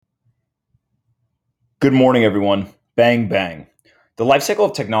Good morning, everyone. Bang, bang. The life cycle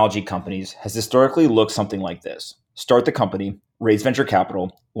of technology companies has historically looked something like this: start the company, raise venture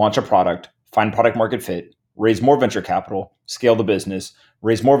capital, launch a product, find product market fit, raise more venture capital, scale the business,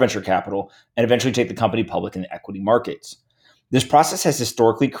 raise more venture capital, and eventually take the company public in the equity markets. This process has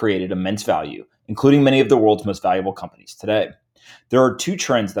historically created immense value, including many of the world's most valuable companies today. There are two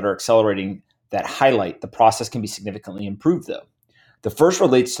trends that are accelerating that highlight the process can be significantly improved, though. The first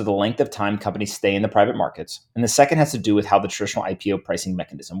relates to the length of time companies stay in the private markets, and the second has to do with how the traditional IPO pricing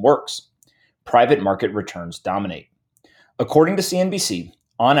mechanism works. Private market returns dominate. According to CNBC,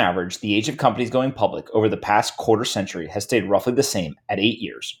 on average, the age of companies going public over the past quarter century has stayed roughly the same at 8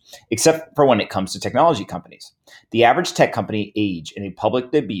 years, except for when it comes to technology companies. The average tech company age in a public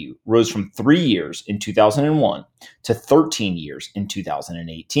debut rose from 3 years in 2001 to 13 years in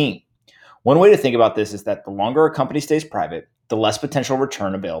 2018. One way to think about this is that the longer a company stays private, the less potential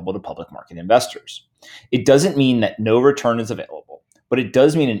return available to public market investors. It doesn't mean that no return is available, but it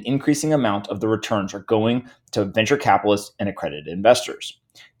does mean an increasing amount of the returns are going to venture capitalists and accredited investors.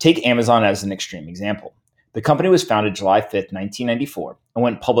 Take Amazon as an extreme example. The company was founded July 5th, 1994, and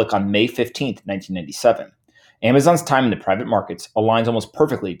went public on May 15th, 1997. Amazon's time in the private markets aligns almost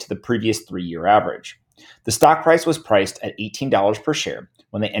perfectly to the previous 3-year average. The stock price was priced at $18 per share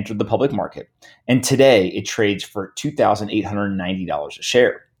when they entered the public market, and today it trades for $2,890 a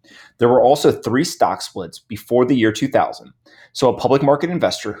share. There were also 3 stock splits before the year 2000, so a public market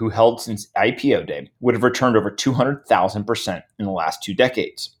investor who held since IPO day would have returned over 200,000% in the last 2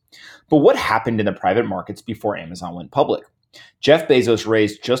 decades. But what happened in the private markets before Amazon went public? Jeff Bezos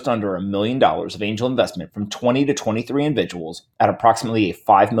raised just under $1 million of angel investment from 20 to 23 individuals at approximately a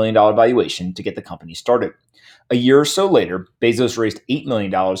 $5 million valuation to get the company started. A year or so later, Bezos raised $8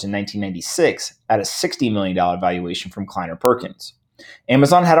 million in 1996 at a $60 million valuation from Kleiner Perkins.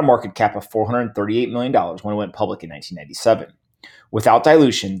 Amazon had a market cap of $438 million when it went public in 1997. Without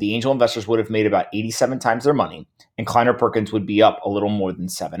dilution, the angel investors would have made about 87 times their money, and Kleiner Perkins would be up a little more than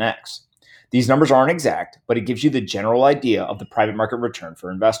 7x. These numbers aren't exact, but it gives you the general idea of the private market return for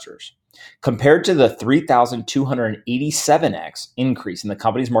investors. Compared to the 3,287x increase in the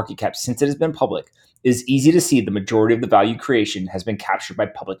company's market cap since it has been public, it is easy to see the majority of the value creation has been captured by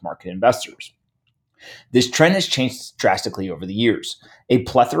public market investors. This trend has changed drastically over the years. A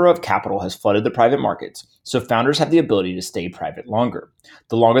plethora of capital has flooded the private markets, so founders have the ability to stay private longer.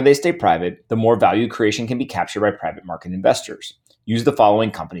 The longer they stay private, the more value creation can be captured by private market investors. Use the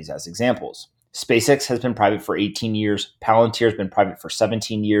following companies as examples. SpaceX has been private for 18 years, Palantir has been private for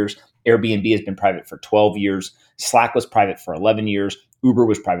 17 years, Airbnb has been private for 12 years, Slack was private for 11 years, Uber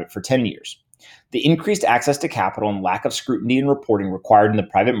was private for 10 years. The increased access to capital and lack of scrutiny and reporting required in the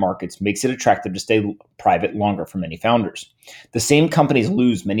private markets makes it attractive to stay private longer for many founders. The same companies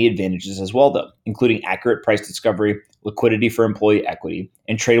lose many advantages as well, though, including accurate price discovery, liquidity for employee equity,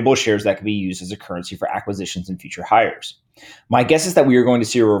 and tradable shares that can be used as a currency for acquisitions and future hires. My guess is that we are going to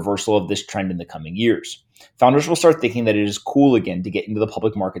see a reversal of this trend in the coming years. Founders will start thinking that it is cool again to get into the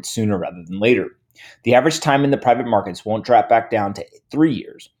public market sooner rather than later. The average time in the private markets won't drop back down to 3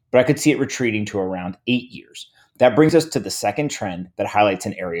 years, but I could see it retreating to around 8 years. That brings us to the second trend that highlights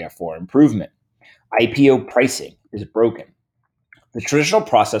an area for improvement. IPO pricing is broken. The traditional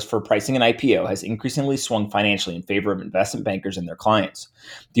process for pricing an IPO has increasingly swung financially in favor of investment bankers and their clients.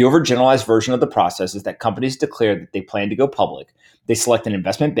 The overgeneralized version of the process is that companies declare that they plan to go public, they select an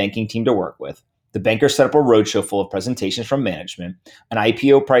investment banking team to work with, the bankers set up a roadshow full of presentations from management, an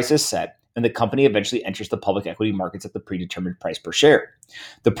IPO price is set, and the company eventually enters the public equity markets at the predetermined price per share.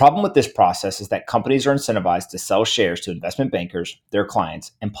 The problem with this process is that companies are incentivized to sell shares to investment bankers, their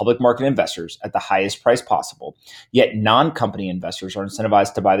clients, and public market investors at the highest price possible, yet non-company investors are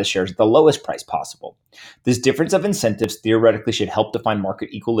incentivized to buy the shares at the lowest price possible. This difference of incentives theoretically should help define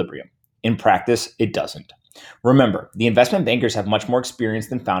market equilibrium. In practice, it doesn't. Remember, the investment bankers have much more experience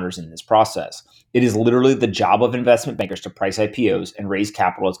than founders in this process. It is literally the job of investment bankers to price IPOs and raise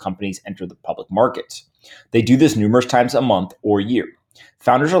capital as companies enter the public markets. They do this numerous times a month or year.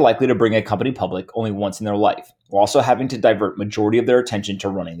 Founders are likely to bring a company public only once in their life, while also having to divert majority of their attention to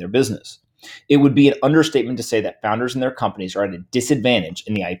running their business. It would be an understatement to say that founders and their companies are at a disadvantage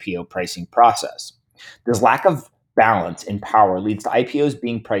in the IPO pricing process. This lack of balance and power leads to IPOs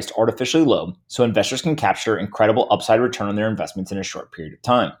being priced artificially low so investors can capture incredible upside return on their investments in a short period of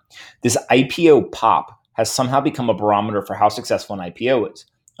time. This IPO pop has somehow become a barometer for how successful an IPO is.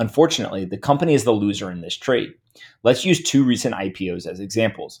 Unfortunately, the company is the loser in this trade. Let's use 2 recent IPOs as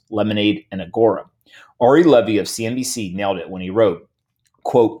examples, Lemonade and Agora. Ari Levy of CNBC nailed it when he wrote,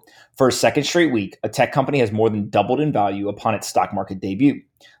 Quote, for a second straight week, a tech company has more than doubled in value upon its stock market debut.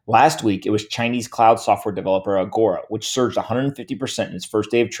 Last week, it was Chinese cloud software developer Agora, which surged 150% in its first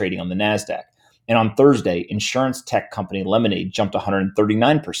day of trading on the NASDAQ. And on Thursday, insurance tech company Lemonade jumped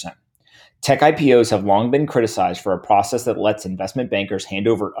 139%. Tech IPOs have long been criticized for a process that lets investment bankers hand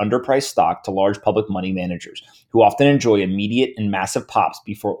over underpriced stock to large public money managers, who often enjoy immediate and massive pops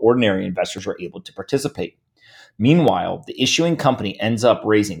before ordinary investors are able to participate. Meanwhile, the issuing company ends up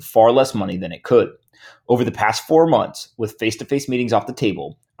raising far less money than it could. Over the past 4 months, with face-to-face meetings off the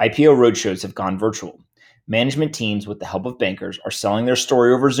table, IPO roadshows have gone virtual. Management teams, with the help of bankers, are selling their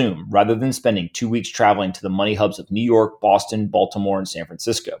story over Zoom rather than spending 2 weeks traveling to the money hubs of New York, Boston, Baltimore, and San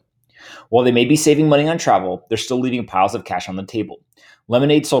Francisco. While they may be saving money on travel, they're still leaving piles of cash on the table.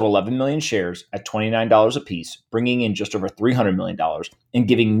 Lemonade sold 11 million shares at $29 apiece, bringing in just over $300 million and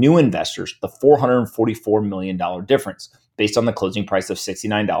giving new investors the $444 million difference based on the closing price of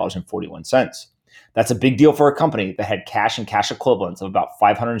 $69.41. That's a big deal for a company that had cash and cash equivalents of about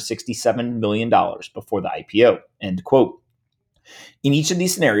 $567 million before the IPO, end quote. In each of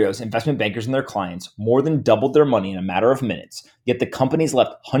these scenarios, investment bankers and their clients more than doubled their money in a matter of minutes, yet the companies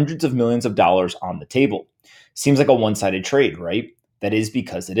left hundreds of millions of dollars on the table. Seems like a one-sided trade, right? That is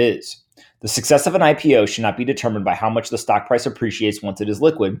because it is. The success of an IPO should not be determined by how much the stock price appreciates once it is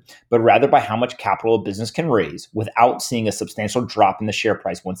liquid, but rather by how much capital a business can raise without seeing a substantial drop in the share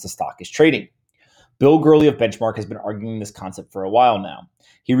price once the stock is trading. Bill Gurley of Benchmark has been arguing this concept for a while now.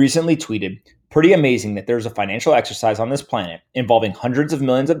 He recently tweeted, "Pretty amazing that there's a financial exercise on this planet involving hundreds of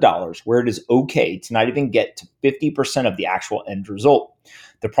millions of dollars where it is okay to not even get to 50% of the actual end result.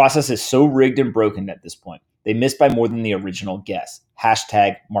 The process is so rigged and broken at this point. They missed by more than the original guess.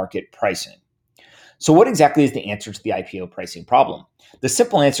 Hashtag market pricing." So what exactly is the answer to the IPO pricing problem? The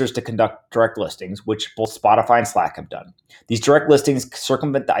simple answer is to conduct direct listings, which both Spotify and Slack have done. These direct listings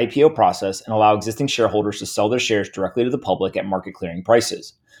circumvent the IPO process and allow existing shareholders to sell their shares directly to the public at market clearing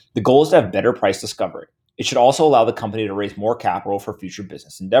prices. The goal is to have better price discovery. It should also allow the company to raise more capital for future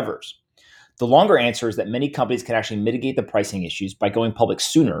business endeavors. The longer answer is that many companies can actually mitigate the pricing issues by going public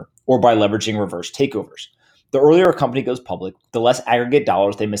sooner or by leveraging reverse takeovers. The earlier a company goes public, the less aggregate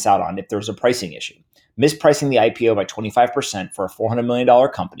dollars they miss out on if there's a pricing issue. Mispricing the IPO by 25% for a $400 million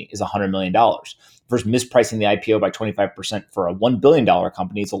company is $100 million, versus mispricing the IPO by 25% for a $1 billion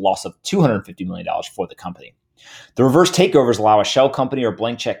company is a loss of $250 million for the company. The reverse takeovers allow a shell company or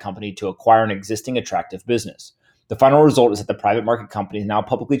blank check company to acquire an existing attractive business. The final result is that the private market company is now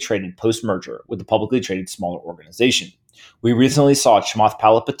publicly traded post-merger with the publicly traded smaller organization. We recently saw Chamath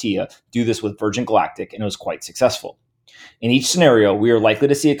Palihapitiya do this with Virgin Galactic, and it was quite successful. In each scenario, we are likely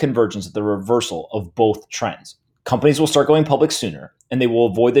to see a convergence of the reversal of both trends. Companies will start going public sooner, and they will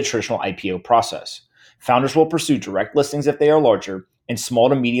avoid the traditional IPO process. Founders will pursue direct listings if they are larger, and small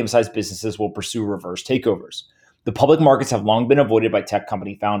to medium-sized businesses will pursue reverse takeovers. The public markets have long been avoided by tech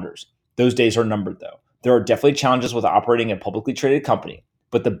company founders. Those days are numbered, though. There are definitely challenges with operating a publicly traded company,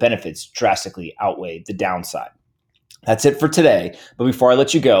 but the benefits drastically outweigh the downside. That's it for today, but before I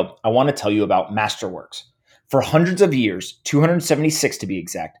let you go, I want to tell you about Masterworks. For hundreds of years, 276 to be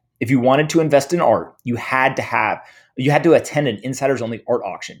exact, if you wanted to invest in art, you had to attend an insiders only art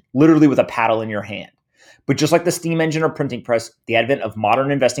auction, literally with a paddle in your hand. But just like the steam engine or printing press, the advent of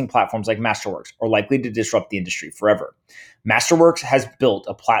modern investing platforms like Masterworks are likely to disrupt the industry forever. Masterworks has built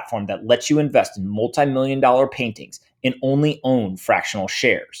a platform that lets you invest in multi-million-dollar paintings and only own fractional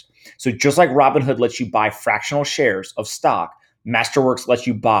shares. So just like Robinhood lets you buy fractional shares of stock, Masterworks lets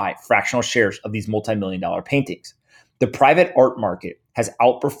you buy fractional shares of these multi-million-dollar paintings. The private art market has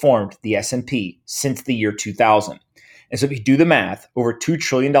outperformed the S&P since the year 2000. And so if you do the math, over $2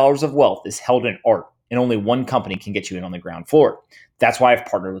 trillion of wealth is held in art, and only one company can get you in on the ground floor. That's why I've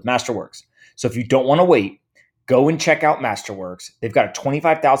partnered with Masterworks. So if you don't want to wait, go and check out Masterworks. They've got a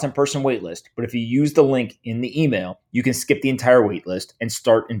 25,000 person wait list, but if you use the link in the email, you can skip the entire wait list and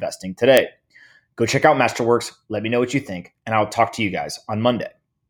start investing today. Go check out Masterworks. Let me know what you think, and I'll talk to you guys on Monday.